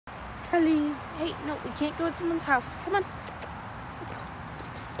Ellie. Hey, no, we can't go to someone's house. Come on.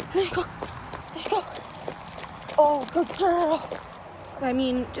 Let's go. Let's go. Oh, good girl. I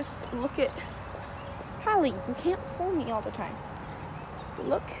mean, just look at Holly. You can't fool me all the time.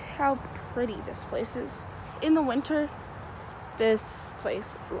 Look how pretty this place is. In the winter, this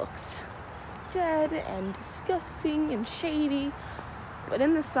place looks dead and disgusting and shady. But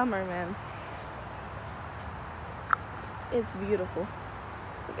in the summer, man, it's beautiful.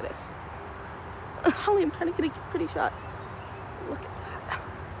 Look at this. Holly, I'm trying to get a pretty shot. Look at that.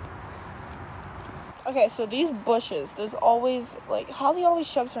 Okay, so these bushes, there's always, like, Holly always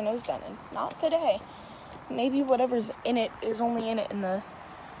shoves her nose down, and not today. Maybe whatever's in it is only in it in the,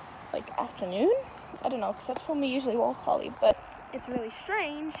 like, afternoon? I don't know, because that's when we usually walk Holly, but it's really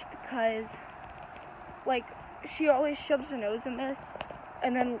strange because, like, she always shoves her nose in there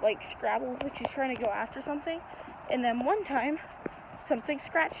and then, like, scrabbles like she's trying to go after something. And then one time, something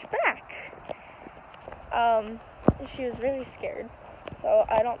scratched back. She was really scared. So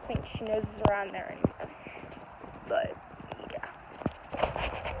I don't think she noses around there anymore. But, yeah.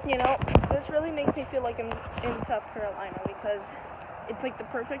 You know, this really makes me feel like I'm in South Carolina because it's like the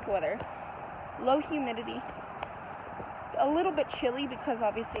perfect weather. Low humidity. A little bit chilly because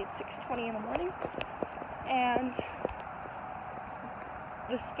obviously it's 6:20 in the morning. And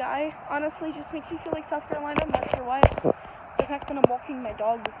the sky honestly just makes me feel like South Carolina. I'm not sure why. The fact that I'm walking my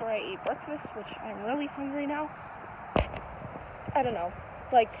dog before I ate breakfast, which I'm really hungry now. I don't know.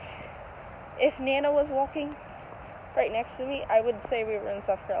 Like, if Nana was walking right next to me, I would say we were in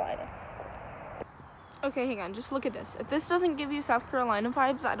South Carolina. Okay, hang on. Just look at this. If this doesn't give you South Carolina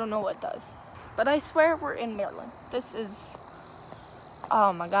vibes, I don't know what does. But I swear we're in Maryland. This is...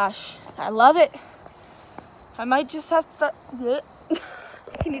 oh my gosh. I love it. I might just have to start...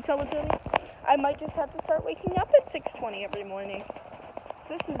 Can you tell it's early? I might just have to start waking up at 6:20 every morning.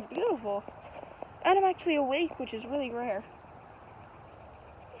 This is beautiful. And I'm actually awake, which is really rare.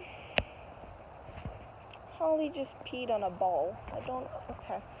 Holly just peed on a ball. I don't...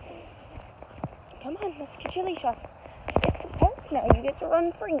 okay. Come on, let's get chili shop. It's the park now. You get to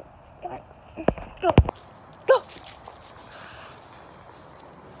run free. Come on. Go. Go!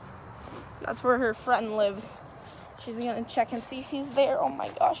 That's where her friend lives. She's gonna check and see if he's there. Oh my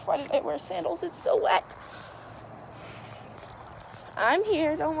gosh, why did I wear sandals? It's so wet. I'm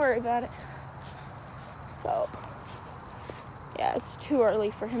here, don't worry about it. So, yeah, it's too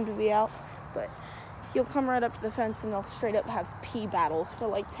early for him to be out, but he'll come right up to the fence and they'll straight up have pee battles for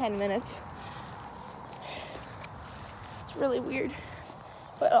like 10 minutes. It's really weird,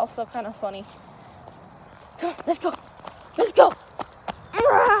 but also kind of funny. Come on, let's go. Let's go.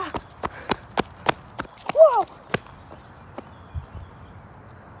 Whoa.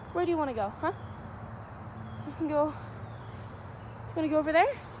 Where do you want to go, huh? You can go. You want to go over there?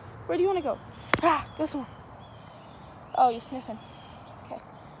 Where do you want to go? Go somewhere. Oh, you're sniffing. Okay.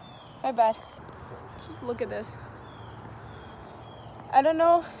 My bad. Just look at this. I don't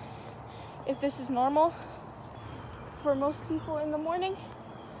know if this is normal for most people in the morning.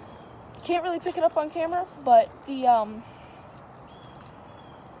 Can't really pick it up on camera, but the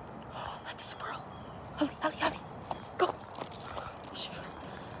that's a squirrel. Holly, Holly, Holly. Go. There she goes.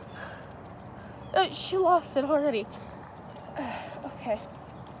 She lost it already. Okay.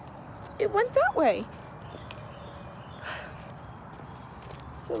 It went that way.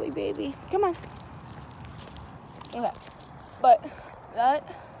 Silly baby. Come on. Okay. But that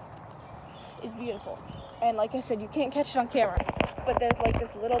is beautiful. And like I said, you can't catch it on camera. But there's like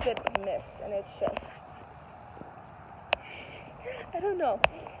this little bit of mist, and it's just... I don't know.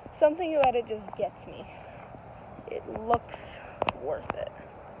 Something about it just gets me. It looks worth it.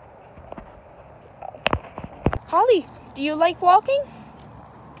 Oh. Holly, do you like walking?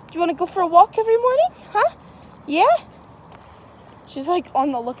 Do you want to go for a walk every morning? Huh? Yeah? She's like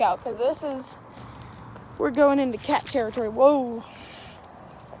on the lookout, because this is... we're going into cat territory. Whoa.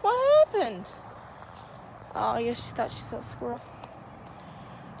 What happened? Oh, I guess she thought she saw a squirrel.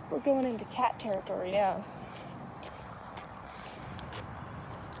 We're going into cat territory now.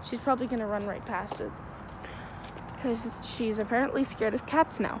 She's probably going to run right past it. Because she's apparently scared of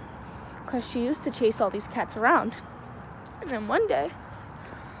cats now. Because she used to chase all these cats around. And then one day,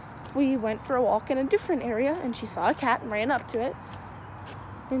 we went for a walk in a different area, and she saw a cat and ran up to it.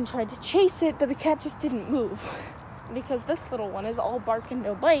 And tried to chase it, but the cat just didn't move. Because this little one is all bark and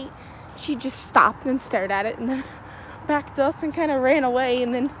no bite, she just stopped and stared at it and then backed up and kind of ran away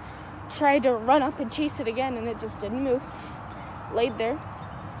and then tried to run up and chase it again, and it just didn't move. Laid there,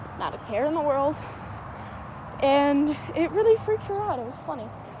 not a care in the world, and it really freaked her out. It was funny.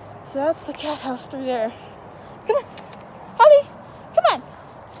 So that's the cat house through there. Come on, Holly, come on.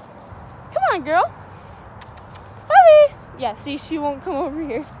 on, girl. Holly. Yeah, see, she won't come over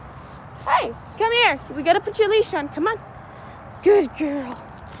here. Hey, come here. We gotta put your leash on. Come on. Good girl.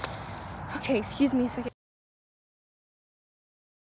 Okay, excuse me a second.